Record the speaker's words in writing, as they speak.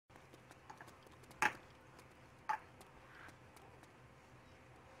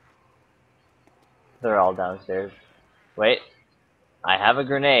They're all downstairs. Wait, I have a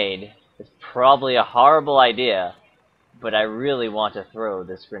grenade. It's probably a horrible idea, but I really want to throw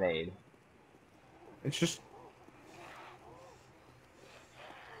this grenade. It's just...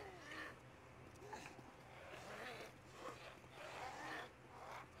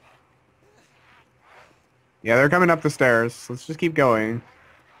 Yeah, they're coming up the stairs. Let's just keep going.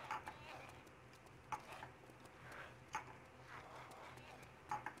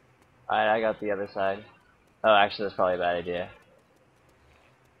 Alright, I got the other side. Oh, actually, that's probably a bad idea.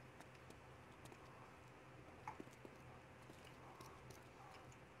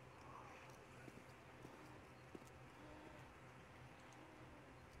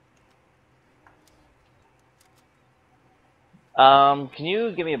 Can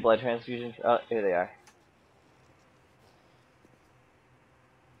you give me a blood transfusion? Oh, here they are.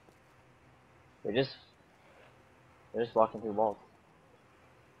 They're just walking through walls.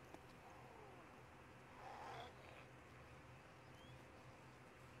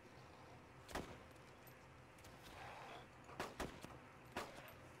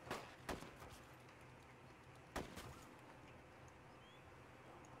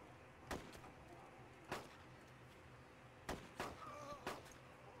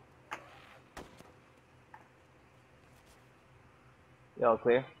 You all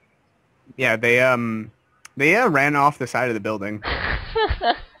clear? Yeah, they ran off the side of the building.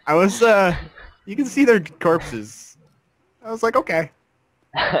 I was, you can see their corpses. I was like, okay.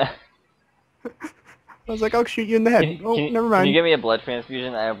 I was like, I'll shoot you in the head. Never mind. Can you give me a blood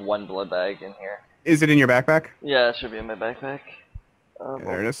transfusion? I have one blood bag in here. Is it in your backpack? Yeah, it should be in my backpack. Okay,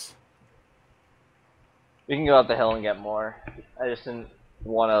 there it is. We can go up the hill and get more. I just didn't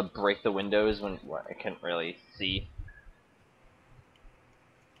want to break the windows when I couldn't really see.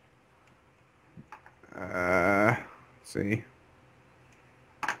 Let's see.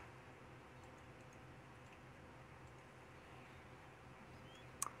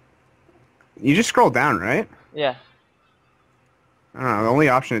 You just scroll down, right? Yeah. I don't know. The only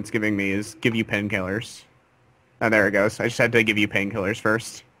option it's giving me is give you painkillers. Oh, there it goes. I just had to give you painkillers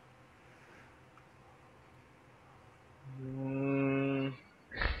first.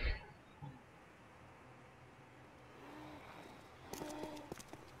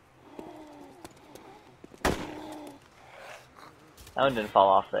 That one didn't fall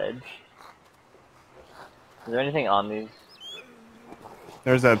off the edge. Is there anything on these?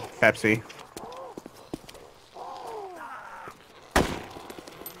 There's a Pepsi.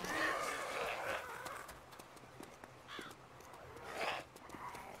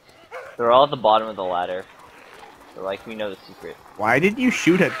 They're all at the bottom of the ladder. They're like, we know the secret. Why did you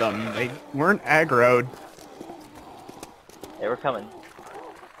shoot at them? They weren't aggroed. They were coming.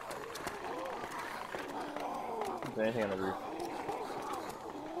 Is there anything on the roof?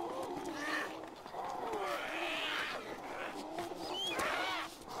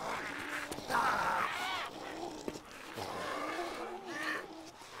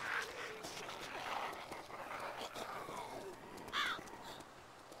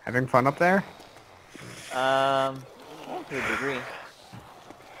 Having fun up there? Well, to a degree.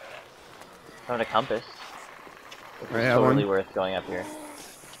 Found a compass. It's totally worth going up here.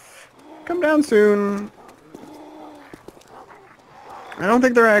 Come down soon. I don't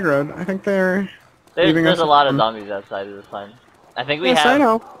think they're aggroed. I think they're There's a lot of zombies outside of this time. I think we have... Yes, I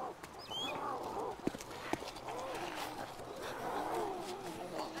know.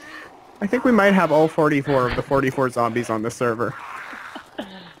 I think we might have all 44 of the 44 zombies on the server.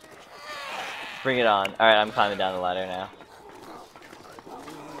 Bring it on. Alright, I'm climbing down the ladder now.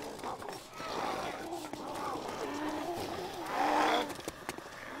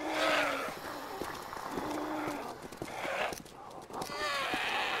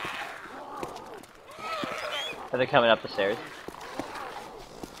 Are they coming up the stairs?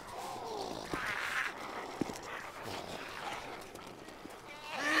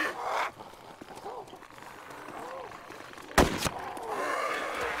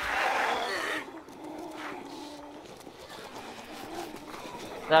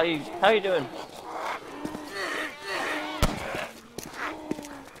 How you doing?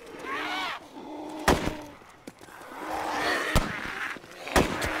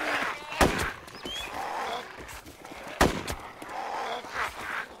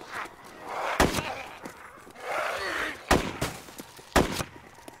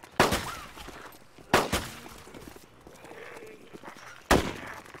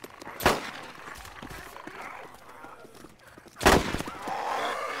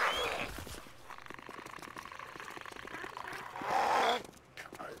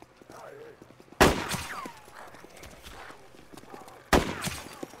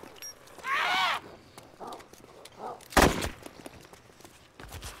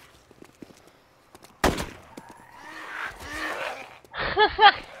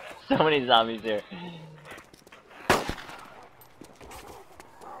 So many zombies here.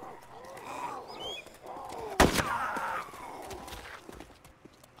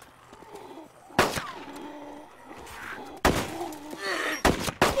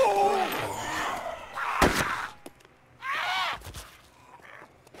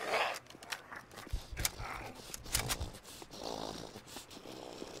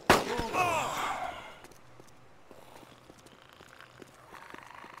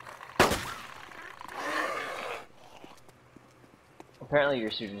 Apparently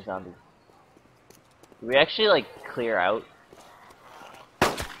you're shooting zombies. Do we actually like clear out?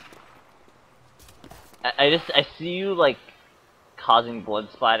 I see you like causing blood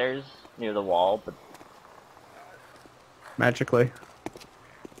splatters near the wall, but Magically.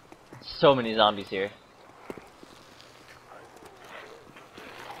 so many zombies here.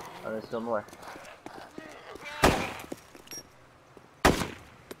 Oh, there's still more.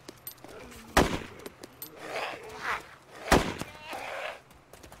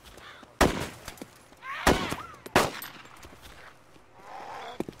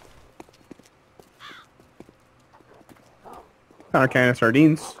 Found a can of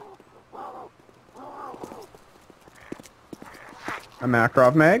sardines. A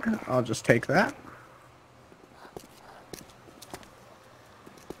Makarov mag. I'll just take that.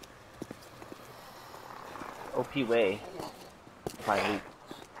 OP way. Find loot.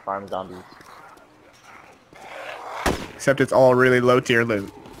 Farm zombies. Except it's all really low tier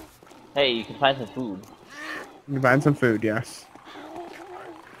loot. Hey, you can find some food. You can find some food, yes.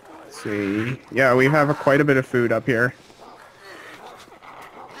 Let's see. Yeah, we have quite a bit of food up here.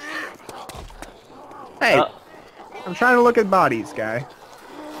 Hey! I'm trying to look at bodies, guy.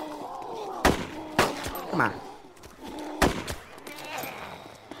 Come on.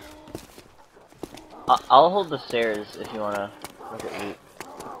 I'll hold the stairs if you wanna look at loot.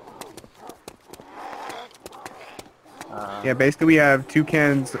 Yeah, basically we have 2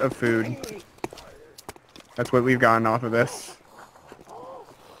 cans of food. That's what we've gotten off of this.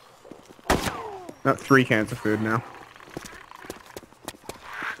 Not 3 cans of food now.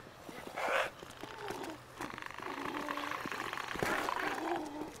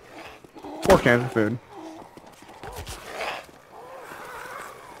 Four cans of food.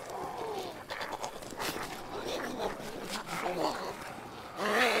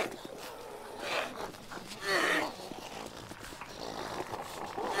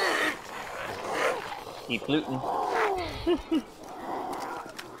 Keep looting.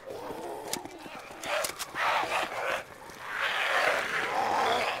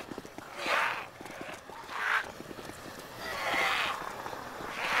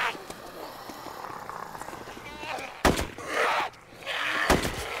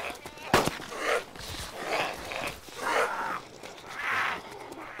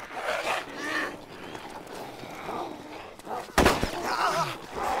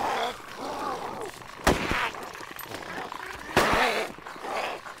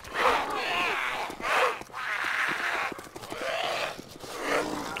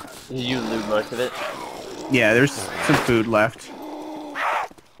 Did you loot most of it? Yeah, there's some food left.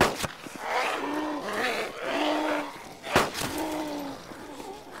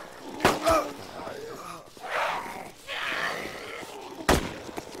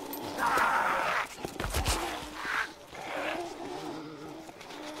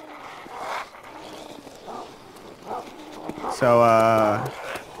 So,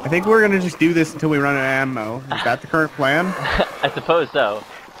 I think we're gonna just do this until we run out of ammo. Is that the current plan? I suppose so.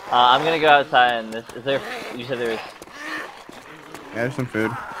 I'm gonna go outside and this. Is there? You said there was. Yeah, there's some food.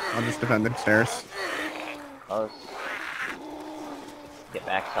 I'll just defend the stairs. Oh, get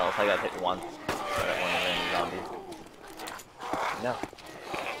max health. I got hit once. By that one random zombie. No.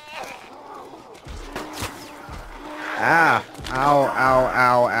 Ah! Ow, ow,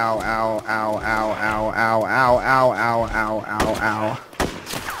 ow, ow, ow, ow, ow, ow, ow, ow, ow, ow, ow, ow, ow.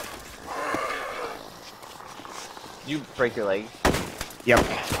 Did you break your leg? Yep.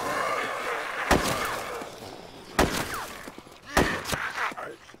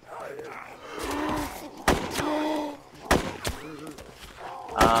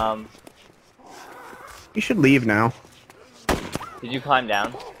 You should leave now. Did you climb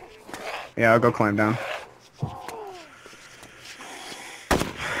down? Yeah, I'll go climb down.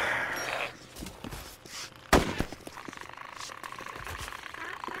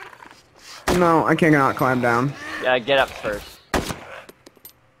 No, I cannot climb down. Yeah, get up first.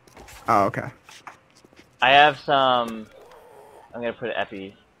 Oh, okay. I have some. I'm gonna put an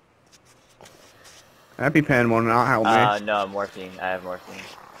epi. EpiPen will not help me. No, morphine. I have morphine.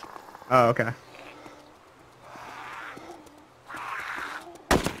 Oh, okay.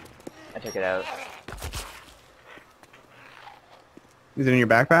 took it out. Is it in your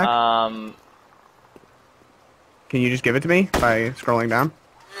backpack? Can you just give it to me by scrolling down?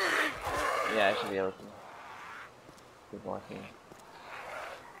 Yeah, I should be able to. Keep walking.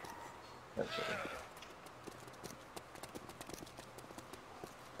 That's it.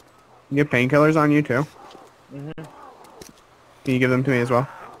 You have painkillers on you too. Mhm. Can you give them to me as well?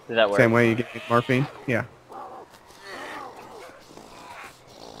 Did that work? Same way you give me morphine? Yeah.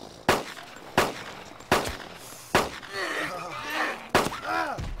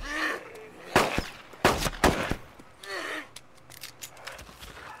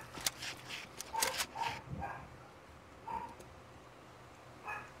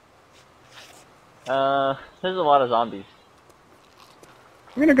 There's a lot of zombies.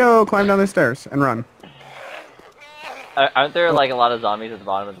 I'm gonna go climb down the stairs and run. Aren't there like a lot of zombies at the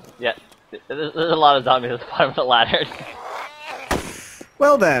bottom of the... Yeah, there's a lot of zombies at the bottom of the ladder.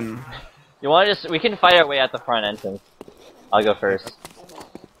 Well then. You want to just... We can fight our way out the front entrance. I'll go first.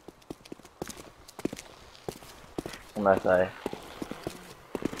 Unless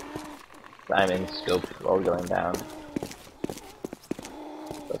I'm in scope while going down.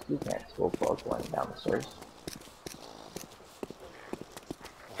 But you can't scope while going down the stairs.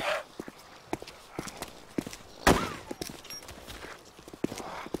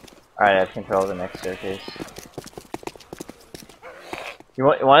 Alright, I have control of the next staircase. You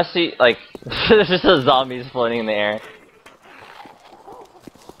want to see, like, there's just those zombies floating in the air.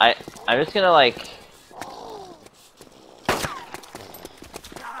 I'm just gonna, like...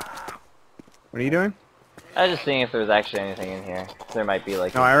 What are you doing? I was just seeing if there was actually anything in here. There might be,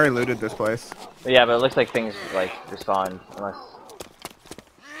 like... No, I already looted this place. But yeah, but it looks like things, like, respawn, unless...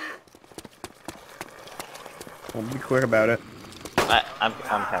 We'll be quick about it. I'm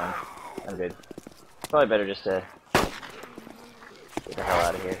coming. I'm good. Probably better just to get the hell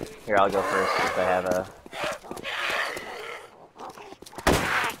out of here. Here, I'll go first if I have a...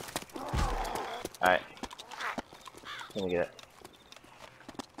 Alright. Let me get it.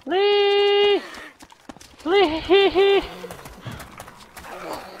 Flee! Flee!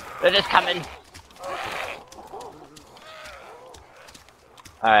 They're just coming!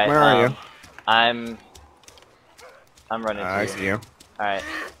 Alright, Where are you? I'm running to I you. see you. Alright.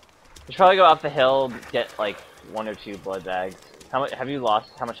 We should probably go up the hill, get like 1 or 2 blood bags. How much have you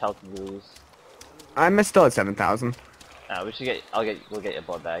lost? How much health did you lose? I'm still at 7,000. We should get. We'll get you a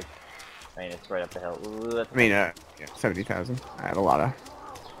blood bag. I mean, it's right up the hill. Ooh, that's... I mean, yeah, 70,000. I had a lot of...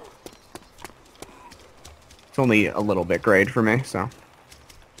 It's only a little bit grade for me, so...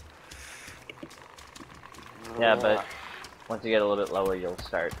 Yeah, but once you get a little bit lower, you'll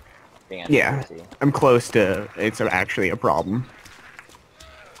start being able Yeah, to see. I'm close to... It's actually a problem.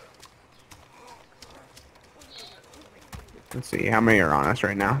 Let's see, how many are on us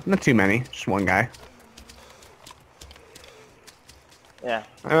right now? Not too many, just one guy. Yeah.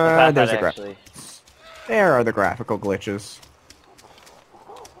 There's actually. There are the graphical glitches.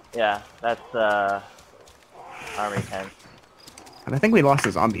 Yeah, that's army tent. And I think we lost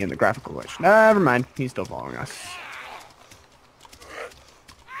a zombie in the graphical glitch. Never mind, he's still following us.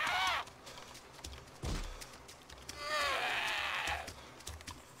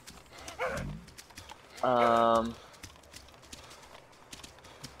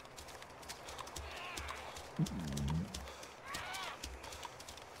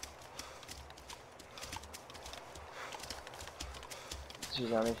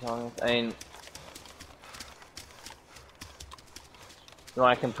 Two army tents. I mean, you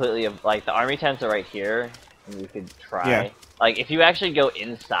want to completely like the army tents are right here, and you could try. Yeah. Like if you actually go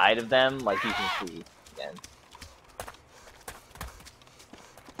inside of them, like you can see again.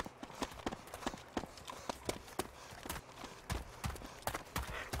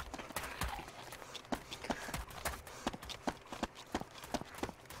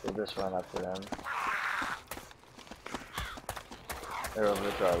 We'll just run up to them. They're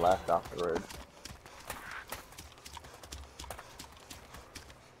over to our left off the road.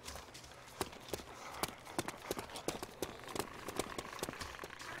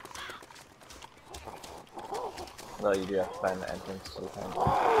 Well, you do have to find the entrance sometimes.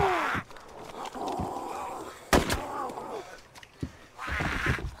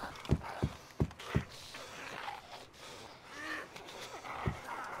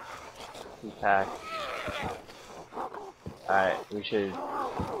 Pack. Alright, we should...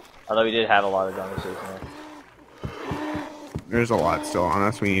 Although we did have a lot of zombies chasing us. There's a lot still on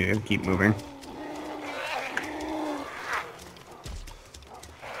us, we need to keep moving.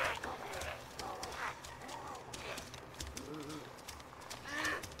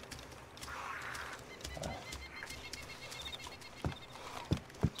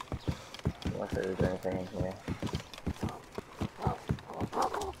 if there's anything in here.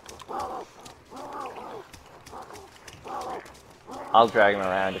 I'll drag him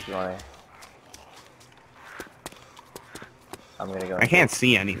around if you want to. I'm gonna go. I can't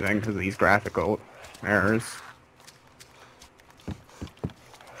see anything because of these graphical errors.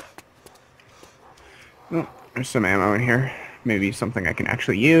 Oh, there's some ammo in here. Maybe something I can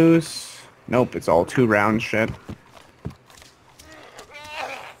actually use. Nope, it's all 2-round shit.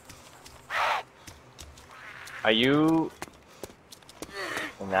 Are you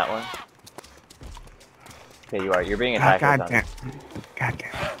in that one? Okay, you are. You're being attacked. God damn. God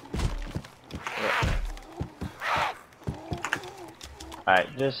damn. Yeah.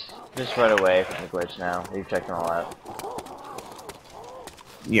 Alright, just run away from the glitch now. We've checked them all out.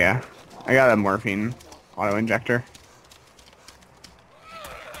 Yeah, I got a morphine auto injector.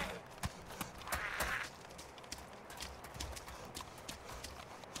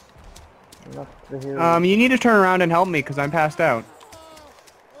 You need to turn around and help me because I'm passed out.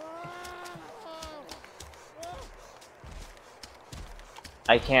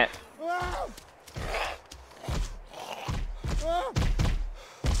 I can't.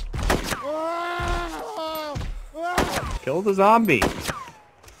 Kill the zombie.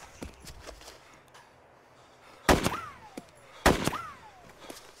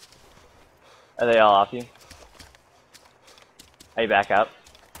 Are they all off you? Are you back up?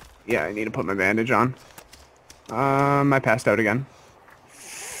 Yeah, I need to put my bandage on. I passed out again.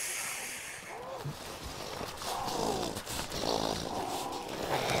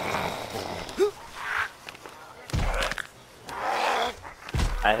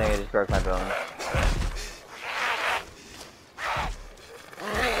 I think I just broke my bone.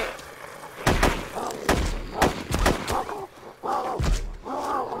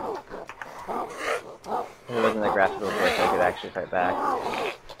 If it wasn't a graphical glitch, I could actually fight back.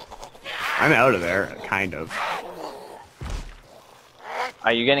 I'm out of there, kind of.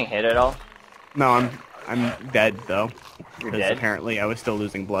 Are you getting hit at all? No, I'm dead though. You're 'Cause dead? apparently I was still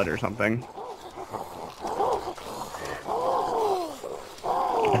losing blood or something.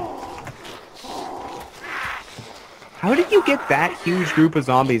 How did you get that huge group of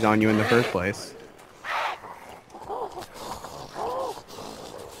zombies on you in the first place?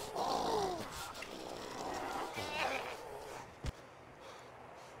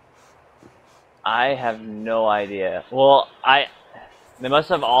 I have no idea. Well, they must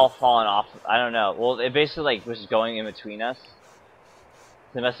have all fallen off. I don't know. Well, it basically like was going in between us.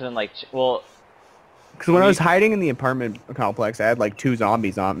 They must have been like, well, Because when I was hiding in the apartment complex, I had like 2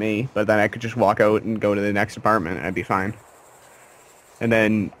 zombies on me, but then I could just walk out and go to the next apartment and I'd be fine. And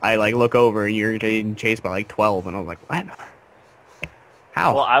then I like look over and you're getting chased by like 12 and I was like, what?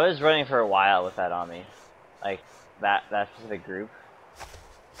 How? well, I was running for a while with that on me, like that specific group.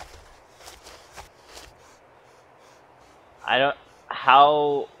 I don't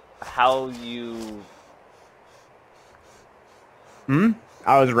how you.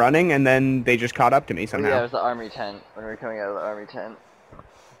 I was running and then they just caught up to me somehow. Yeah, it was the army tent when we were coming out of the army tent.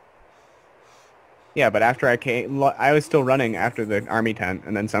 Yeah, but after I came, I was still running after the army tent,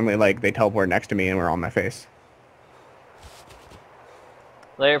 and then suddenly, like, they teleported next to me and were on my face.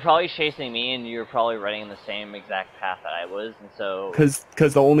 They were probably chasing me, and you were probably running in the same exact path that I was, and so.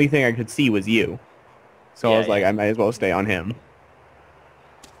 Because the only thing I could see was you. So Yeah, I was like, I might as well stay on him.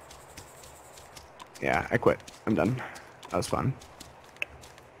 Yeah, I quit. I'm done. That was fun.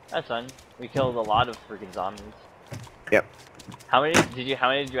 That's fun. We killed a lot of freaking zombies. Yep. How many did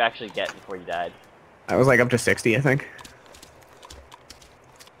you actually get before you died? I was like up to 60, I think.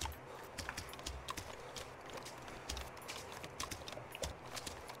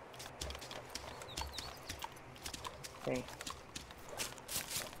 Okay.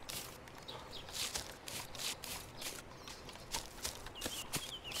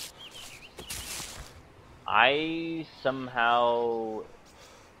 I somehow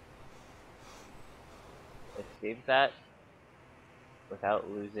escaped that without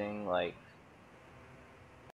losing like